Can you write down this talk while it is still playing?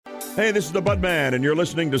Hey, this is the Budman, and you're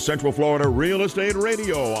listening to Central Florida Real Estate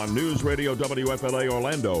Radio on News Radio WFLA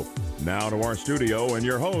Orlando. Now to our studio and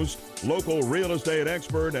your host, local real estate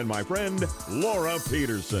expert and my friend, Laura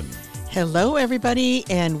Petersen. Hello, everybody,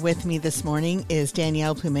 and with me this morning is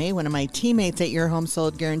Danielle Plumet, one of my teammates at Your Home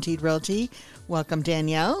Sold Guaranteed Realty. Welcome,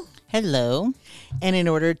 Danielle. Hello. And in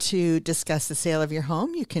order to discuss the sale of your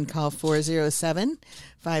home, you can call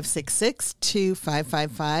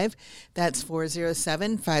 407-566-2555. That's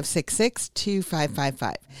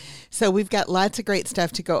 407-566-2555. So we've got lots of great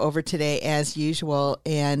stuff to go over today, as usual.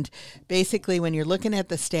 And basically, when you're looking at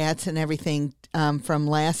the stats and everything from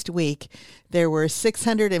last week, there were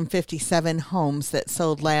 657 homes that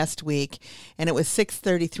sold last week, and it was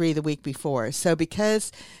 633 the week before. So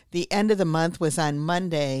because the end of the month was on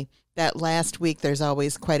Monday, that last week, there's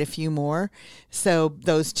always quite a few more. So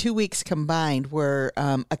those 2 weeks combined were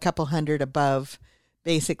a couple hundred above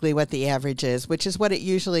basically what the average is, which is what it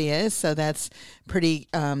usually is. So that's pretty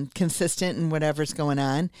consistent in whatever's going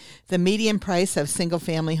on. The median price of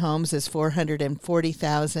single-family homes is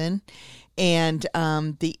 $440,000. And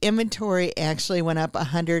the inventory actually went up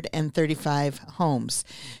 135 homes.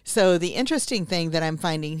 So the interesting thing that I'm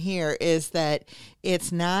finding here is that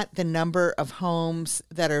it's not the number of homes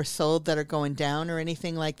that are sold that are going down or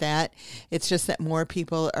anything like that. It's just that more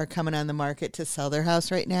people are coming on the market to sell their house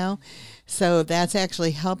right now. So that's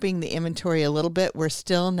actually helping the inventory a little bit. We're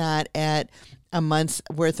still not at a month's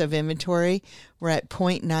worth of inventory. We're at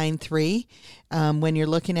 0.93 when you're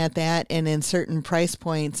looking at that. And in certain price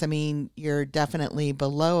points, I mean, you're definitely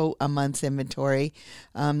below a month's inventory.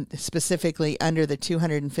 Specifically under the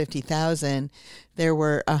 250,000, there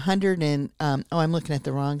were 100 and, I'm looking at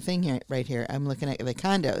the wrong thing here, right here. I'm looking at the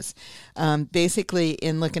condos. Basically,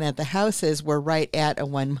 in looking at the houses, we're right at a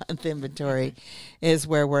 1 month inventory is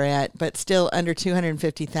where we're at, but still under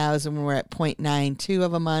 250,000, we're at 0.92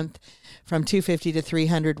 of a month. From 250 to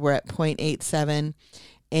 300, we're at 0.87,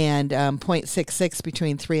 and 0.66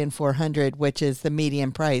 between 300 and 400, which is the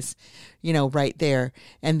median price, you know, right there.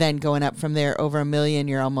 And then going up from there over $1 million,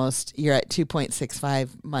 you're at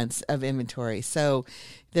 2.65 months of inventory. So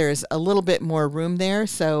there's a little bit more room there.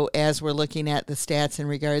 So as we're looking at the stats in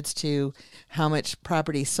regards to how much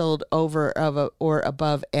property sold over or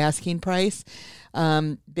above asking price,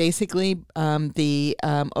 basically the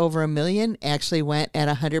over $1 million actually went at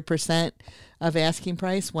 100% of asking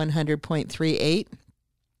price, 100.38.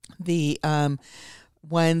 The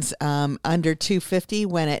ones under 250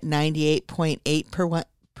 went at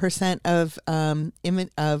 98.8% of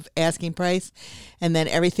asking price, and then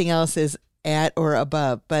everything else is at or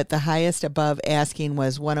above, but the highest above asking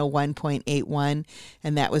was 101.81,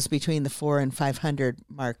 and that was between the 400 and 500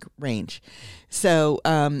 mark range. So,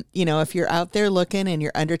 if you're out there looking and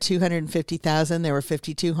you're under 250,000, there were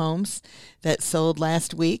 52 homes that sold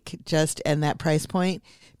last week, just in that price point.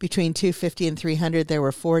 Between 250 and 300, there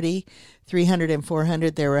were 40. 300 and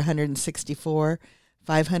 400, there were 164.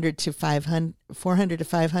 400 to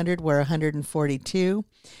 500 were 142.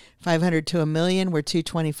 500 to $1 million were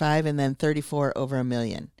 225, and then 34 over $1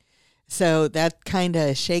 million. So that kind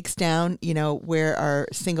of shakes down, where our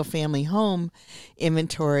single family home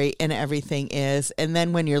inventory and everything is. And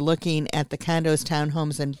then when you're looking at the condos,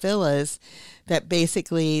 townhomes, and villas, that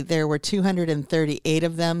basically there were 238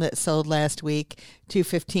 of them that sold last week,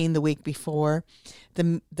 215 the week before.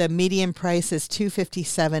 The median price is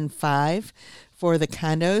 $257.5 for the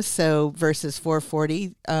condos, so versus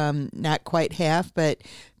 $440, not quite half, but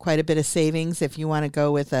quite a bit of savings if you want to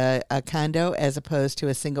go with a condo as opposed to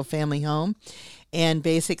a single family home. And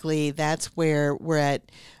basically that's where we're at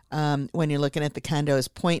when you're looking at the condos,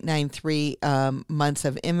 0.93 months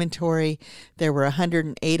of inventory. There were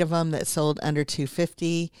 108 of them that sold under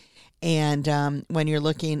 250. And when you're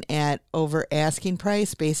looking at over asking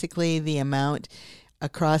price, basically the amount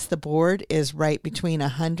across the board is right between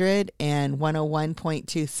 100 and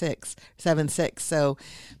 101.76. So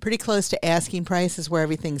pretty close to asking price is where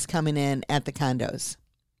everything's coming in at the condos.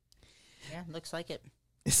 Yeah, looks like it.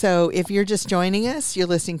 So if you're just joining us, you're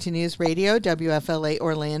listening to News Radio WFLA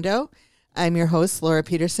Orlando. I'm your host, Laura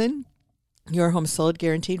Petersen, Your Home Sold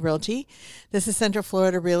Guaranteed Realty. This is Central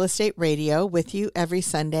Florida Real Estate Radio with you every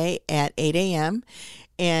Sunday at 8 a.m.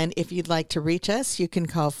 And if you'd like to reach us, you can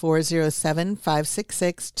call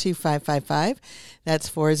 407-566-2555. That's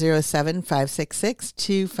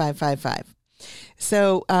 407-566-2555.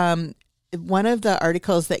 So one of the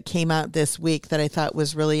articles that came out this week that I thought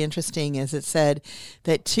was really interesting is it said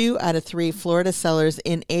that 2 out of 3 Florida sellers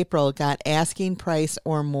in April got asking price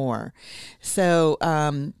or more. So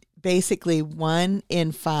basically 1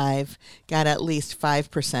 in 5 got at least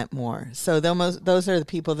 5% more. So those are the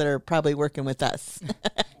people that are probably working with us.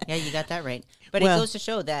 Yeah, you got that right. But Well- it goes to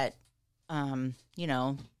show that,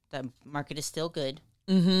 the market is still good.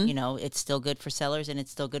 Mm-hmm. It's still good for sellers and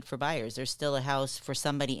it's still good for buyers. There's still a house for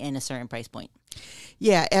somebody in a certain price point.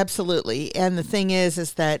 Yeah, absolutely. And the thing is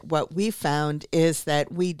that what we found is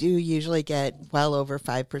that we do usually get well over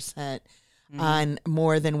 5% on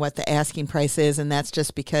more than what the asking price is. And that's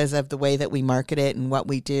just because of the way that we market it and what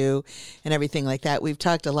we do and everything like that. We've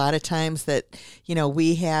talked a lot of times that,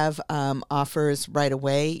 we have offers right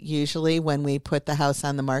away, usually when we put the house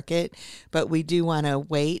on the market, but we do want to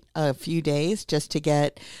wait a few days just to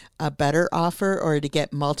get a better offer or to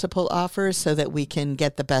get multiple offers so that we can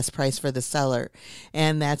get the best price for the seller.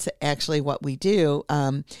 And that's actually what we do.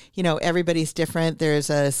 Everybody's different. There's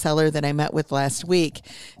a seller that I met with last week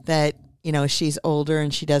that, she's older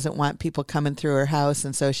and she doesn't want people coming through her house.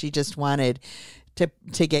 And so she just wanted to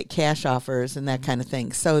get cash offers and that kind of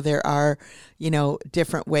thing. So there are,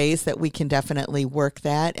 different ways that we can definitely work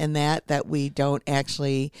that and that we don't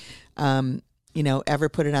actually, ever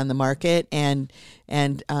put it on the market. And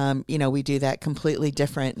we do that completely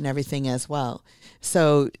different and everything as well.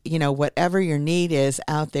 So, whatever your need is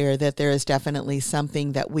out there, that there is definitely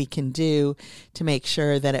something that we can do to make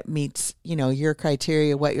sure that it meets, your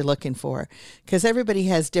criteria, what you're looking for. Because everybody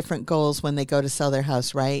has different goals when they go to sell their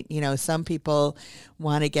house, right? Some people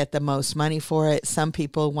want to get the most money for it. Some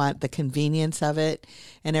people want the convenience of it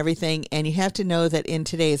and everything. And you have to know that in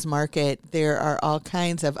today's market, there are all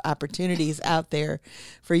kinds of opportunities out there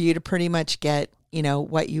for you to pretty much get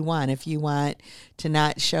what you want. If you want to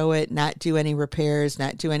not show it, not do any repairs,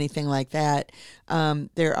 not do anything like that,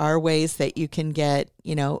 there are ways that you can get,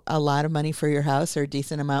 a lot of money for your house or a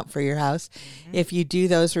decent amount for your house. Mm-hmm. If you do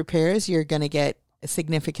those repairs, you're going to get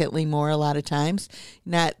significantly more a lot of times.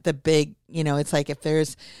 Not the big, it's like if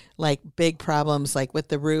there's like big problems like with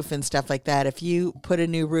the roof and stuff like that, if you put a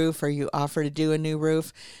new roof or you offer to do a new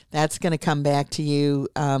roof, that's going to come back to you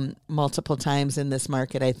multiple times in this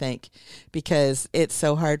market, I think, because it's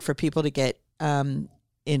so hard for people to get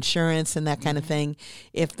insurance and that kind of thing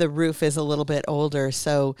if the roof is a little bit older.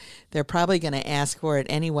 So they're probably going to ask for it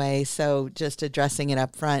anyway. So just addressing it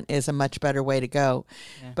up front is a much better way to go.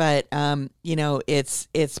 Yeah. But,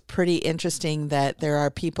 it's pretty interesting that there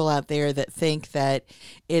are people out there that think that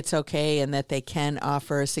it's okay and that they can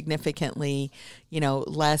offer significantly,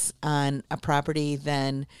 less on a property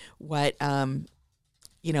than what, than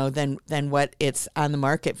what it's on the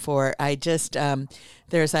market for. I just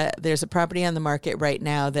there's a property on the market right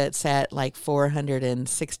now that's at like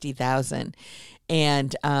 $460,000,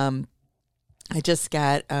 and I just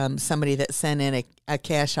got somebody that sent in a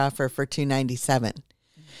cash offer for $297,000.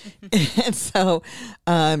 And so,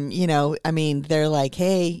 they're like,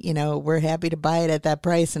 hey, we're happy to buy it at that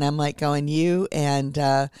price. And I'm like going, you and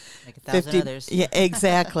like 1,000 others. Yeah,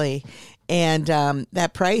 exactly. And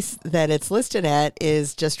that price that it's listed at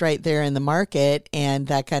is just right there in the market and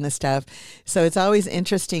that kind of stuff. So it's always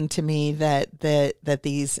interesting to me that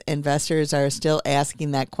these investors are still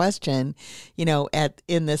asking that question,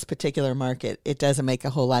 in this particular market. It doesn't make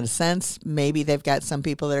a whole lot of sense. Maybe they've got some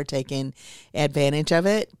people that are taking advantage of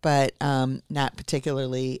it, but not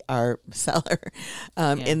particularly our seller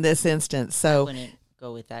in this instance. So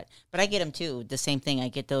go with that, but I get them too. The same thing. I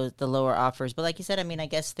get the lower offers, but like you said, I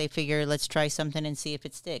guess they figure let's try something and see if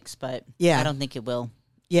it sticks. But yeah, I don't think it will.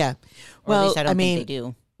 Yeah, or at least I don't think they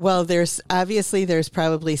do. Well, there's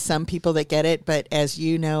probably some people that get it, but as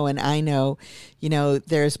you know and I know,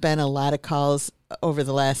 there's been a lot of calls over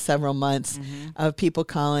the last several months of people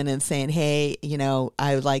calling and saying, hey,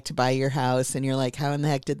 I would like to buy your house. And you're like, how in the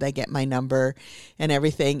heck did they get my number and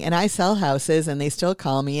everything? And I sell houses and they still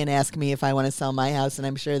call me and ask me if I want to sell my house. And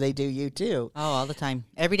I'm sure they do you too. Oh, all the time,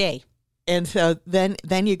 every day. And so then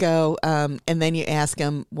you go and then you ask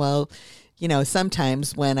them, well,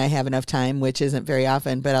 sometimes when I have enough time, which isn't very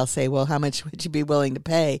often, but I'll say, well, how much would you be willing to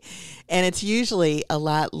pay? And it's usually a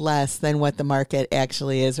lot less than what the market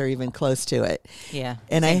actually is or even close to it. Yeah.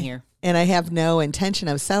 And same here. And I have no intention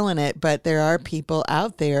of selling it, but there are people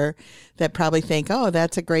out there that probably think, oh,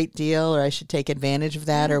 that's a great deal or I should take advantage of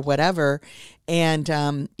that or whatever. And,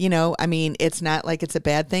 it's not like it's a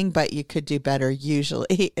bad thing, but you could do better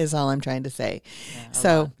usually is all I'm trying to say. Yeah,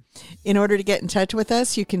 so in order to get in touch with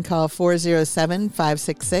us, you can call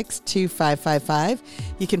 407-566-2555.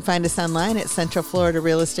 You can find us online at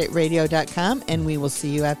centralfloridarealestateradio.com, and we will see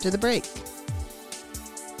you after the break.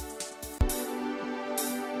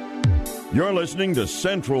 You're listening to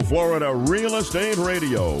Central Florida Real Estate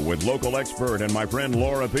Radio with local expert and my friend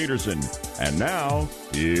Laura Petersen. And now,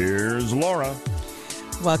 here's Laura.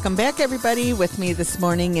 Welcome back, everybody. With me this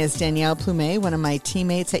morning is Danielle Plumet, one of my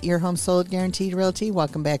teammates at Your Home Sold Guaranteed Realty.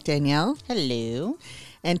 Welcome back, Danielle. Hello.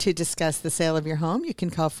 And to discuss the sale of your home, you can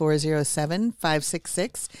call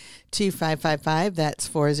 407-566-2555. That's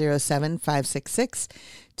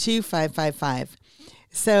 407-566-2555.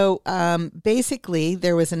 So basically,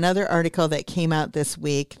 there was another article that came out this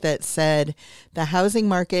week that said the housing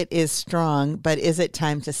market is strong, but is it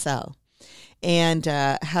time to sell? And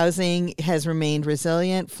housing has remained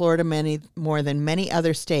resilient. Florida, more than many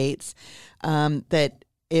other states, that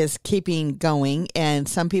is keeping going. And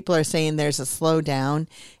some people are saying there's a slowdown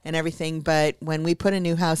and everything. But when we put a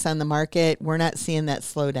new house on the market, we're not seeing that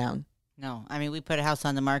slowdown. No, I mean, we put a house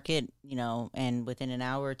on the market, and within an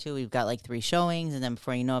hour or two, we've got like 3 showings. And then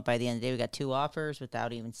before you know it, by the end of the day, we got 2 offers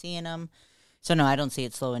without even seeing them. So, no, I don't see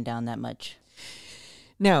it slowing down that much.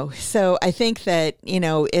 No. So I think that,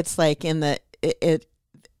 it's like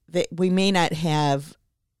we may not have,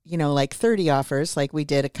 like 30 offers like we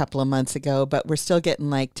did a couple of months ago, but we're still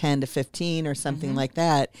getting like 10 to 15 or something like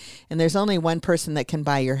that. And there's only one person that can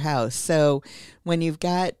buy your house. So when you've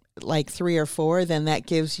got like 3 or 4, then that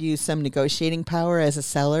gives you some negotiating power as a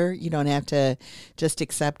seller. You don't have to just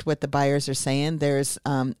accept what the buyers are saying. There's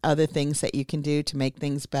other things that you can do to make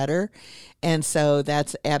things better. And so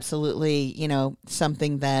that's absolutely,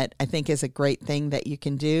 something that I think is a great thing that you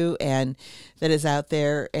can do and that is out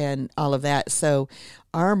there and all of that. So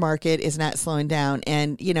our market is not slowing down.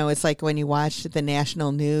 And, it's like when you watch the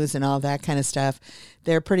national news and all that kind of stuff,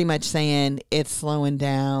 they're pretty much saying it's slowing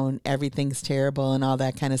down, everything's terrible and all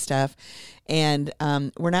that kind of stuff. And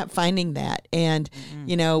we're not finding that. And,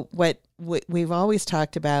 what we've always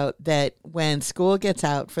talked about, that when school gets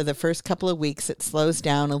out for the first couple of weeks, it slows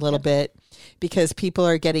down a little bit because people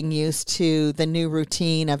are getting used to the new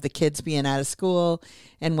routine of the kids being out of school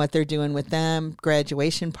and what they're doing with them,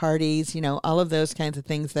 graduation parties, all of those kinds of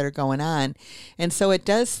things that are going on. And so it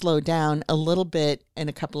does slow down a little bit in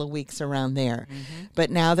a couple of weeks around there.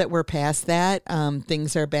 But now that we're past that,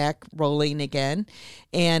 things are back rolling again.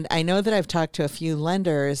 And I know that I've talked to a few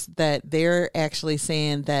lenders that they're actually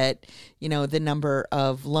saying that, the number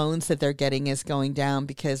of loans that they're getting is going down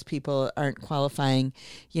because people aren't qualifying,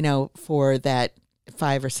 for that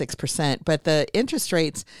 5 or 6%. But the interest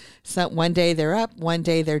rates, so one day they're up, one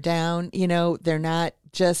day they're down, they're not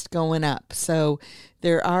just going up. So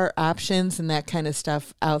there are options and that kind of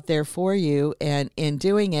stuff out there for you and in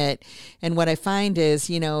doing it. And what I find is,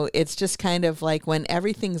 it's just kind of like when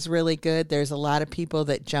everything's really good, there's a lot of people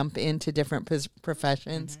that jump into different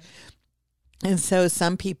professions. And so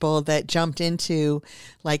some people that jumped into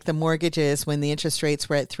like the mortgages when the interest rates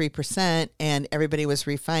were at 3% and everybody was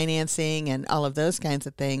refinancing and all of those kinds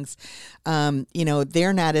of things,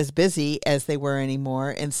 they're not as busy as they were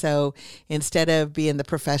anymore. And so instead of being the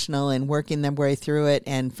professional and working their way through it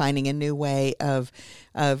and finding a new way of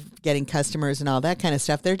getting customers and all that kind of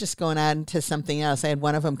stuff, they're just going on to something else. I had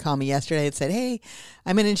one of them call me yesterday and said, "Hey,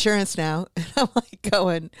 I'm in insurance now." And I'm like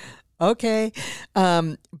going, okay.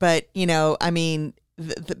 But,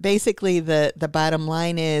 basically the bottom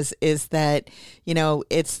line is that,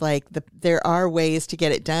 it's like there are ways to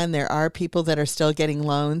get it done. There are people that are still getting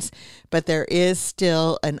loans, but there is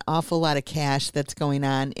still an awful lot of cash that's going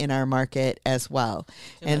on in our market as well.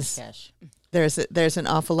 Cash. There's an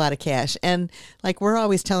awful lot of cash. And like we're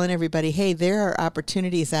always telling everybody, hey, there are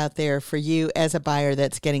opportunities out there for you as a buyer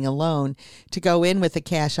that's getting a loan to go in with a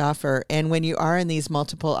cash offer. And when you are in these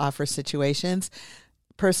multiple offer situations,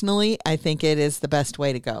 personally, I think it is the best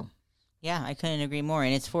way to go. Yeah, I couldn't agree more.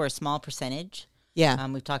 And it's for a small percentage. Yeah.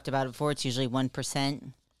 We've talked about it before. It's usually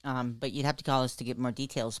 1%. But you'd have to call us to get more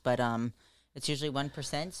details. But it's usually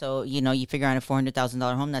 1%. So, you figure on a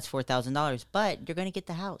 $400,000 home, that's $4,000. But you're going to get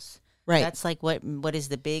the house. Right. That's like what is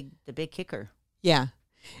the big kicker. Yeah.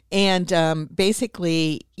 And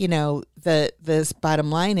basically, this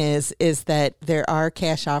bottom line is that there are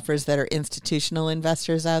cash offers that are institutional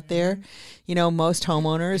investors out there. Most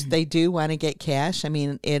homeowners, they do want to get cash. I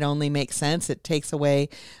mean, it only makes sense. It takes away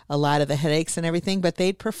a lot of the headaches and everything, but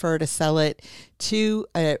they'd prefer to sell it to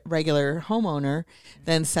a regular homeowner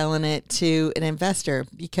than selling it to an investor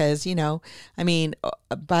because,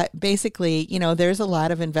 but basically, there's a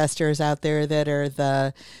lot of investors out there that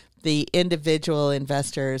are the individual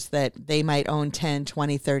investors that they might own 10,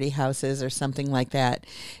 20, 30 houses or something like that.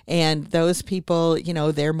 And those people,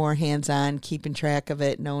 they're more hands-on, keeping track of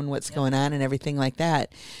it, knowing what's going on and everything like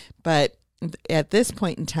that. But at this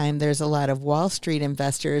point in time, there's a lot of Wall Street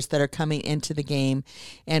investors that are coming into the game.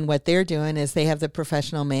 And what they're doing is they have the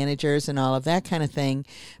professional managers and all of that kind of thing.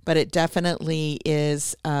 But it definitely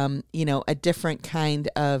is, a different kind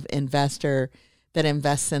of investor that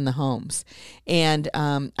invests in the homes. And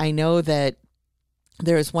I know that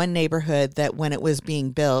there's one neighborhood that when it was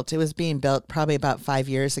being built probably about 5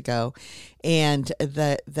 years ago. and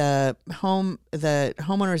the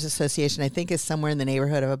homeowners association, I think, is somewhere in the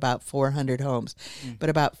neighborhood of about 400 homes, but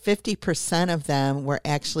about 50% of them were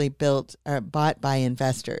actually bought by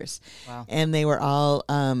investors. Wow. And they were all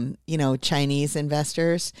Chinese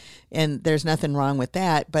investors, and there's nothing wrong with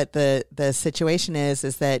that. But the situation is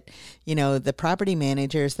that the property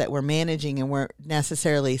managers that were managing and weren't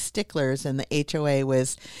necessarily sticklers, and the HOA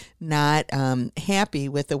was not happy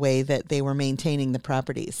with the way that they were maintaining the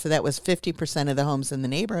properties. So that was 50% of the homes in the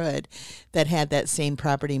neighborhood that had that same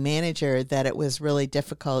property manager, that it was really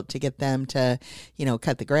difficult to get them to,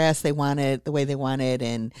 cut the grass they wanted the way they wanted,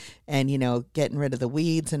 and getting rid of the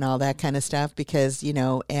weeds and all that kind of stuff, because,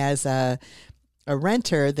 as a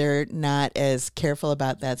renter, they're not as careful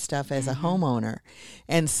about that stuff as a homeowner.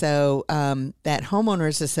 And so that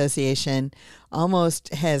homeowners association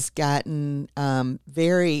almost has gotten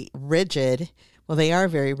very rigid. Well, they are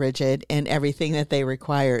very rigid in everything that they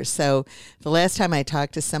require. So the last time I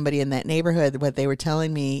talked to somebody in that neighborhood, what they were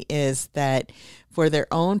telling me is that for their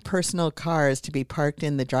own personal cars to be parked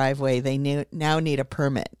in the driveway, they now need a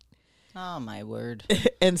permit. Oh, my word.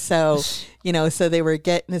 And so, so they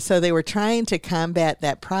were trying to combat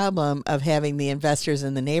that problem of having the investors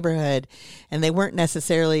in the neighborhood, and they weren't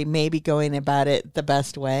necessarily maybe going about it the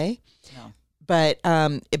best way. No.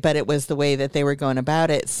 But it was the way that they were going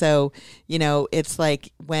about it. So, it's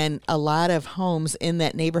like when a lot of homes in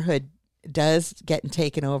that neighborhood does get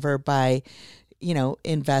taken over by,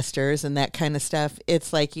 investors and that kind of stuff,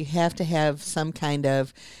 it's like you have to have some kind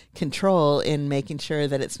of control in making sure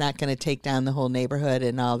that it's not going to take down the whole neighborhood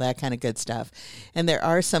and all that kind of good stuff. And there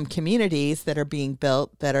are some communities that are being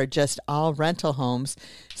built that are just all rental homes.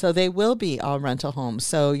 So they will be all rental homes.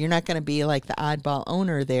 So you're not going to be like the oddball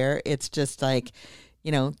owner there. It's just like,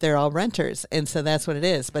 they're all renters. And so that's what it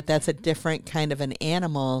is. But that's a different kind of an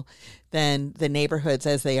animal than the neighborhoods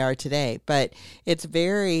as they are today. But it's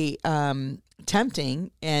very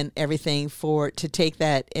tempting and everything to take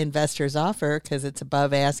that investor's offer, because it's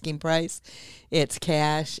above asking price. It's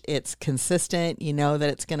cash. It's consistent. You know that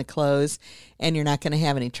it's going to close, and you're not going to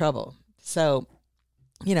have any trouble. So,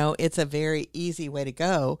 it's a very easy way to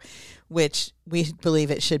go, which we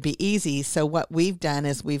believe it should be easy. So what we've done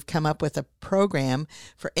is we've come up with a program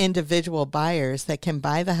for individual buyers that can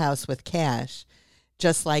buy the house with cash,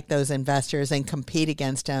 just like those investors, and compete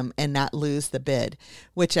against them and not lose the bid,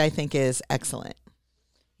 which I think is excellent.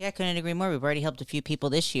 Yeah, I couldn't agree more. We've already helped a few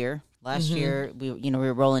people this year. Last year, we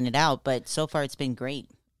were rolling it out, but so far it's been great.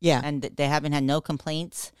 Yeah. And they haven't had no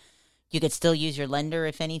complaints. You could still use your lender,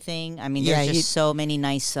 if anything. I mean, there's just so many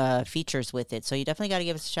nice features with it. So you definitely got to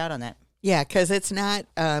give us a shout on that. Yeah, because it's not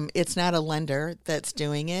a lender that's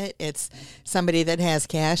doing it. It's somebody that has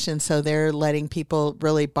cash, and so they're letting people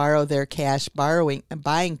really borrow their cash,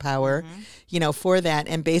 buying power, for that.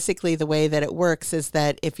 And basically, the way that it works is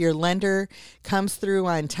that if your lender comes through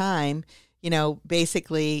on time,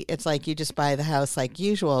 basically it's like you just buy the house like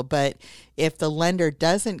usual. But if the lender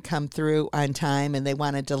doesn't come through on time and they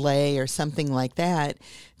want to delay or something like that,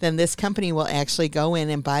 then this company will actually go in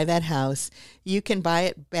and buy that house. You can buy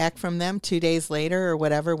it back from them 2 days later or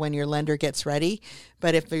whatever when your lender gets ready.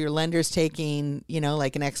 But if your lender's taking,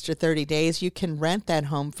 like an extra 30 days, you can rent that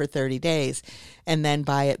home for 30 days and then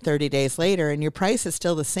buy it 30 days later. And your price is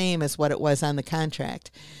still the same as what it was on the contract.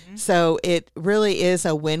 So it really is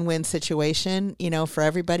a win-win situation, for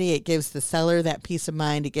everybody. It gives the seller that peace of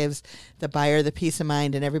mind. It gives the buyer the peace of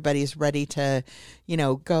mind, and everybody's ready to,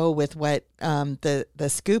 go with what the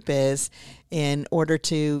scoop is in order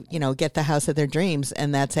to, get the house of their dreams.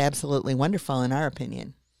 And that's absolutely wonderful in our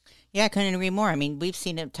opinion. Yeah, I couldn't agree more. I mean, we've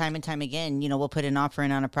seen it time and time again. We'll put an offer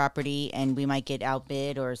in on a property and we might get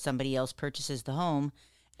outbid, or somebody else purchases the home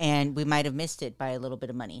and we might have missed it by a little bit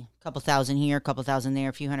of money. A couple thousand here, a couple thousand there,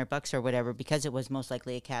 a few $100 or whatever, because it was most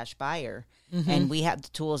likely a cash buyer. And we have the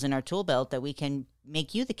tools in our tool belt that we can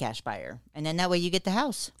make you the cash buyer. And then that way you get the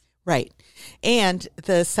house. Right. And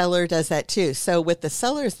the seller does that too. So with the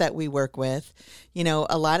sellers that we work with,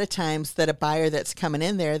 a lot of times that a buyer that's coming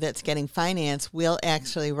in there that's getting finance, we'll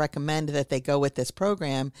actually recommend that they go with this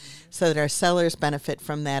program so that our sellers benefit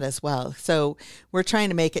from that as well. So we're trying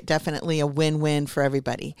to make it definitely a win-win for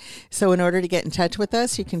everybody. So in order to get in touch with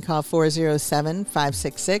us, you can call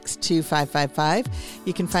 407-566-2555.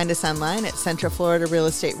 You can find us online at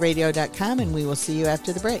centralfloridarealestateradio.com, and we will see you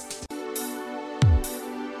after the break.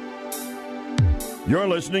 You're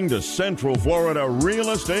listening to Central Florida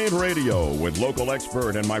Real Estate Radio with local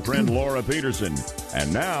expert and my friend Laura Petersen.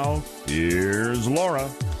 And now, here's Laura.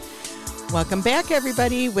 Welcome back,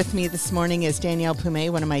 everybody. With me this morning is Danielle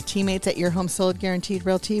Pume, one of my teammates at Your Home Sold Guaranteed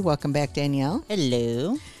Realty. Welcome back, Danielle.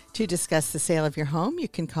 Hello. To discuss the sale of your home, you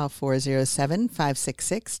can call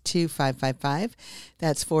 407-566-2555.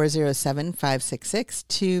 That's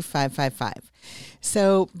 407-566-2555.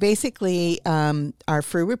 So basically, our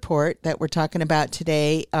free report that we're talking about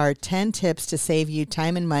today are 10 tips to save you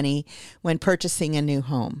time and money when purchasing a new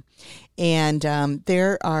home. And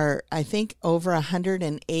there are, I think, over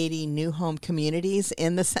 180 new home communities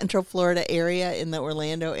in the Central Florida area, in the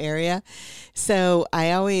Orlando area. So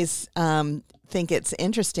I always think it's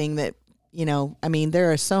interesting that,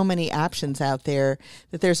 there are so many options out there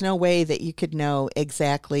that there's no way that you could know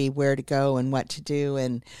exactly where to go and what to do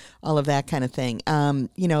and all of that kind of thing.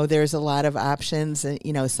 There's a lot of options.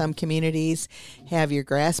 Some communities have your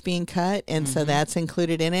grass being cut, and so that's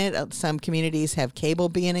included in it. Some communities have cable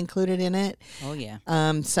being included in it. Oh, yeah.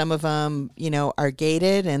 Some of them, are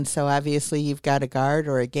gated, and so obviously you've got a guard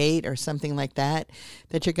or a gate or something like that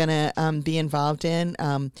you're going to be involved in.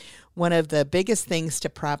 One of the biggest things to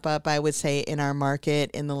prop up, I would say, in our market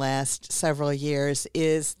in the last several years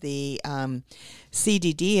is the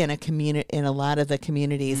CDD in a lot of the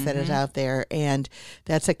communities that is out there, and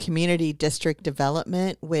that's a community district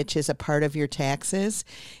development, which is a part of your taxes.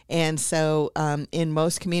 And so, in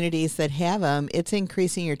most communities that have them, it's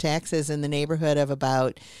increasing your taxes in the neighborhood of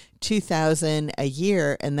about $2,000 a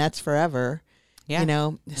year, and that's forever.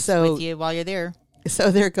 Yeah, so with you while you're there.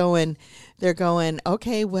 So they're going,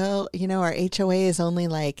 okay, well, our HOA is only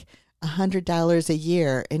like $100 a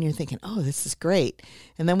year. And you're thinking, oh, this is great.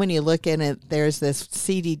 And then when you look in it, there's this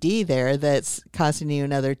CDD there that's costing you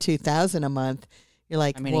another $2,000 a month. You're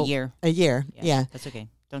like, a year. A year. Yeah. That's okay.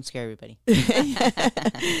 Don't scare everybody.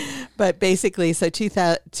 But basically, so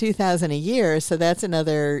 $2,000 a year. So that's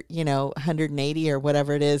another, 180 or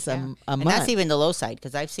whatever it is a month. And that's even the low side,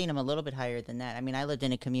 because I've seen them a little bit higher than that. I mean, I lived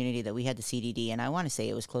in a community that we had the CDD, and I want to say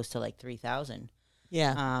it was close to like $3,000.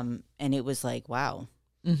 Yeah. And it was like, wow.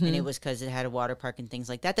 Mm-hmm. And it was because it had a water park and things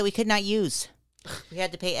like that we could not use. We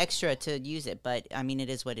had to pay extra to use it. But, I mean, it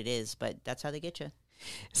is what it is. But that's how they get you.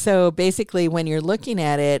 So basically, when you're looking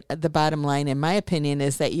at it, the bottom line, in my opinion,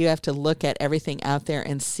 is that you have to look at everything out there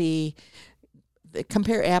and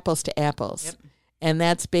compare apples to apples. Yep. And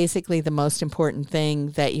that's basically the most important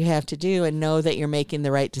thing that you have to do, and know that you're making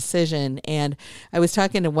the right decision. And I was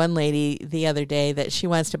talking to one lady the other day that she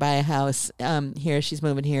wants to buy a house here. She's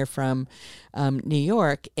moving here from New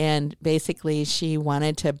York, and basically she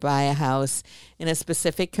wanted to buy a house in a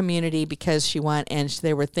specific community because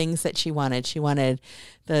there were things that she wanted. She wanted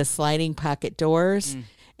the sliding pocket doors.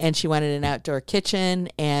 And she wanted an outdoor kitchen,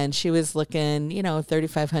 and she was looking,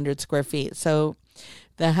 3,500 square feet. So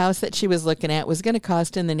the house that she was looking at was going to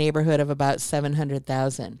cost in the neighborhood of about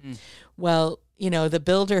 $700,000. Well, the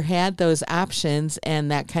builder had those options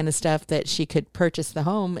and that kind of stuff that she could purchase the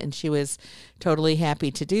home, and she was totally happy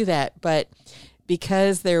to do that. But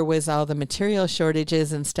because there was all the material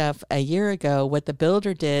shortages and stuff a year ago, what the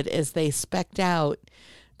builder did is they spec'd out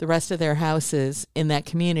the rest of their houses in that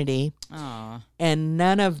community. Aww. And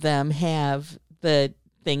none of them have the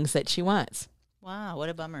things that she wants. Wow, what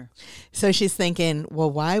a bummer. So she's thinking, well,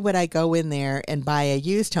 why would I go in there and buy a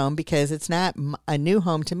used home? Because it's not a new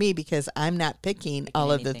home to me, because I'm not picking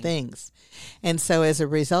all of the things. And so as a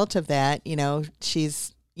result of that,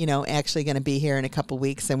 she's, actually going to be here in a couple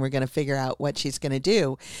weeks, and we're going to figure out what she's going to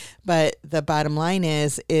do. But the bottom line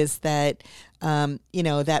is that,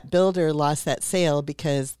 that builder lost that sale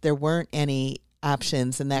because there weren't any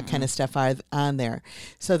options and that kind of stuff are on there.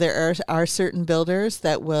 So there are certain builders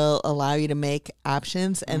that will allow you to make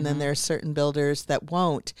options, and then there are certain builders that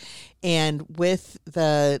won't. And with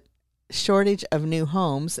the shortage of new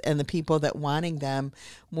homes and the people that wanting them,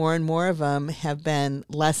 more and more of them have been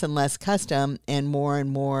less and less custom, and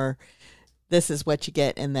more this is what you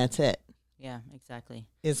get and that's it. Yeah, exactly.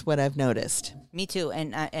 Is what I've noticed. Me too.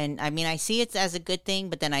 And I mean, I see it as a good thing,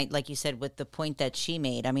 but then like you said, with the point that she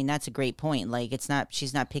made, I mean, that's a great point. Like,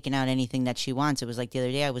 she's not picking out anything that she wants. It was like the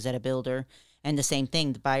other day I was at a builder, and the same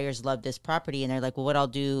thing. The buyers love this property, and they're like, well, what I'll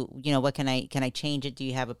do, what can I change it? Do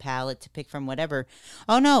you have a palette to pick from, whatever?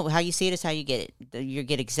 Oh no, how you see it is how you get it. You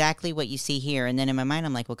get exactly what you see here. And then in my mind,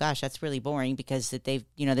 I'm like, well, gosh, that's really boring, because they've,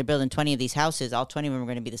 they're building 20 of these houses. All 20 of them are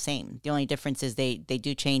going to be the same. The only difference is they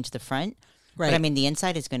do change the front. Right. But I mean, the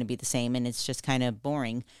inside is going to be the same, and it's just kind of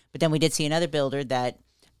boring. But then we did see another builder that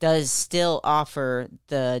does still offer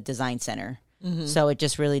the design center. Mm-hmm. So it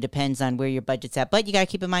just really depends on where your budget's at. But you got to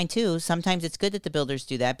keep in mind too, sometimes it's good that the builders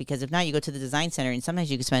do that, because if not, you go to the design center and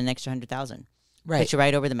sometimes you can spend an extra $100,000. Right. Put you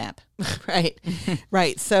right over the map. Right.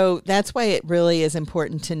 Right. So that's why it really is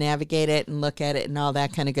important to navigate it and look at it and all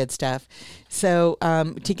that kind of good stuff. So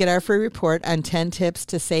to get our free report on 10 tips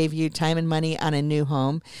to save you time and money on a new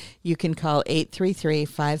home, you can call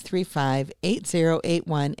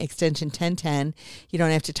 833-535-8081, extension 1010. You don't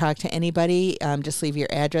have to talk to anybody. Just leave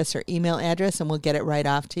your address or email address and we'll get it right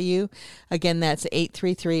off to you. Again, that's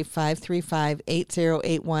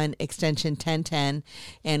 833-535-8081, extension 1010,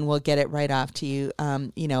 and we'll get it right off to you,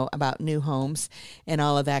 about new homes and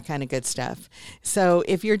all of that kind of good stuff. So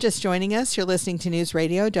if you're just joining us, you're listening to News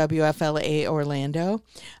Radio, WFLA Orlando.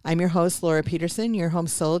 I'm your host, Laura Petersen, your home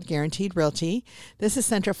sold guaranteed realty. This is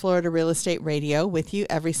Central Florida Real Estate Radio with you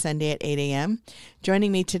every Sunday at 8 a.m.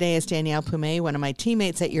 Joining me today is Danielle Plumet, one of my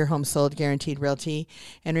teammates at Your Home Sold Guaranteed Realty.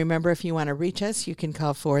 And remember, if you want to reach us, you can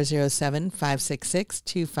call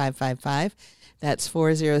 407-566-2555. That's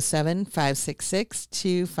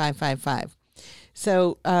 407-566-2555.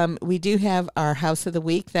 So we do have our house of the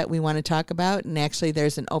week that we want to talk about. And actually,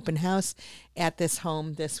 there's an open house at this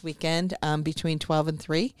home this weekend between 12 and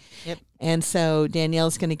 3. Yep. And so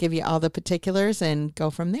Danielle's going to give you all the particulars and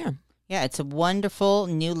go from there. Yeah, it's a wonderful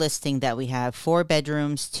new listing that we have. 4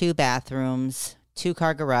 bedrooms, 2 bathrooms,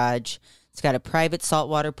 2-car garage. It's got a private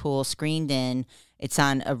saltwater pool screened in. It's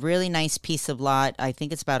on a really nice piece of lot. I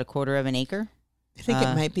think it's about 1/4 of an acre. I think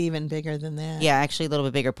it might be even bigger than that. Yeah, actually a little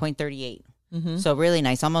bit bigger, 0.38. Mm-hmm. So really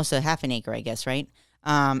nice, almost a half an acre, I guess, right?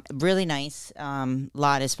 Really nice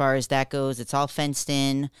lot as far as that goes. It's all fenced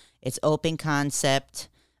in. It's open concept.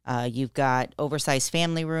 You've got oversized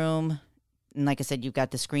family room. And like I said, you've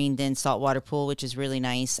got the screened-in saltwater pool, which is really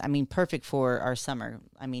nice. I mean, perfect for our summer.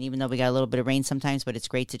 I mean, even though we got a little bit of rain sometimes, but it's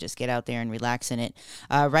great to just get out there and relax in it.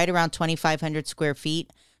 Right around 2,500 square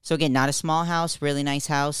feet. So, again, not a small house, really nice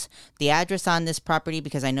house. The address on this property,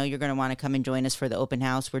 because I know you're going to want to come and join us for the open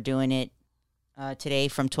house, we're doing it today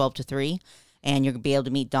from 12 to 3. And you're going to be able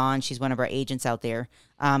to meet Dawn. She's one of our agents out there.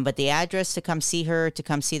 But the address to come see her, to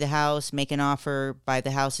come see the house, make an offer, buy the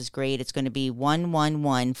house is great. It's going to be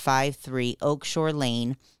 11153 Oak Shore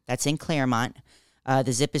Lane. That's in Claremont.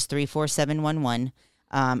 The zip is 34711.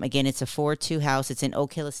 Again, it's a 4-2 house. It's in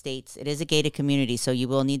Oak Hill Estates. It is a gated community, so you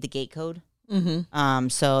will need the gate code. Mm-hmm.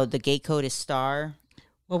 So the gate code is star.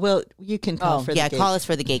 Well, you can call for the gate. Call us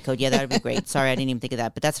for the gate code. Yeah, that would be great. Sorry, I didn't even think of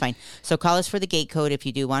that, but that's fine. So call us for the gate code if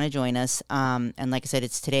you do want to join us. And like I said,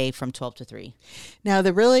 it's today from 12 to 3. Now,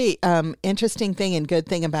 the really interesting thing and good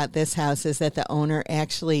thing about this house is that the owner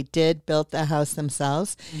actually did build the house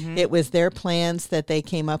themselves. Mm-hmm. It was their plans that they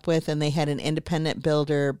came up with, and they had an independent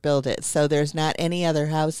builder build it. So there's not any other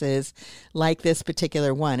houses like this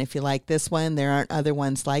particular one. If you like this one, there aren't other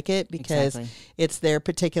ones like it because it's their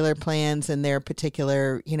particular plans and their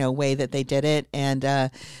particular way that they did it. And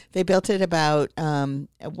they built it about,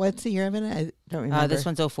 what's the year of it? I don't remember. This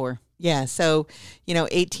one's 04. Yeah. So,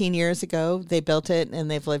 18 years ago, they built it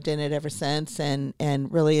and they've lived in it ever since and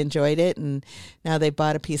really enjoyed it. And now they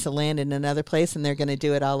bought a piece of land in another place and they're going to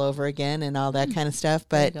do it all over again and all that kind of stuff.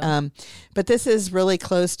 But this is really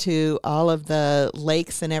close to all of the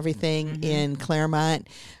lakes and everything in Claremont,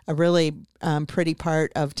 a really pretty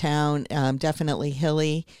part of town, definitely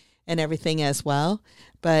hilly and everything as well.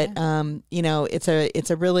 But, it's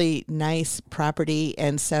a really nice property.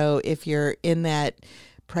 And so if you're in that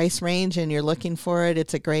price range and you're looking for it,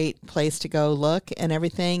 it's a great place to go look and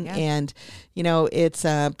everything. Yeah. And, it's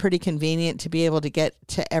pretty convenient to be able to get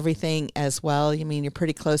to everything as well. I mean, you're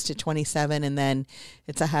pretty close to 27 and then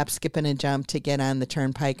it's a hop, skip, and a jump to get on the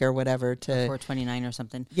turnpike or whatever to 429 or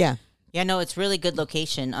something. Yeah. Yeah, no, it's really good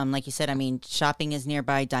location. Like you said, I mean, shopping is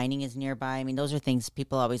nearby, dining is nearby. I mean, those are things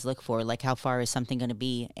people always look for, like how far is something going to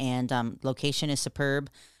be. And location is superb.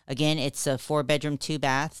 Again, it's a 4-bedroom,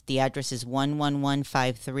 2-bath. The address is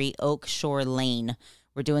 11153 Oak Shore Lane.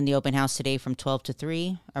 We're doing the open house today from 12 to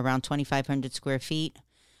 3, around 2,500 square feet.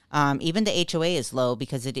 Even the HOA is low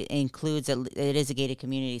because it includes, it is a gated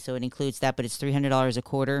community, so it includes that, but it's $300 a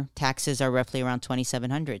quarter. Taxes are roughly around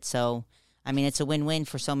 $2,700. So, I mean, it's a win-win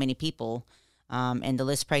for so many people. And the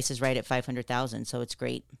list price is right at $500,000, so it's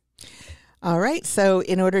great. All right. So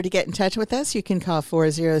in order to get in touch with us, you can call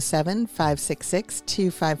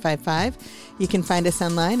 407-566-2555. You can find us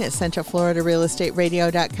online at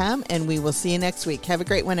centralfloridarealestateradio.com, and we will see you next week. Have a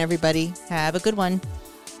great one, everybody. Have a good one.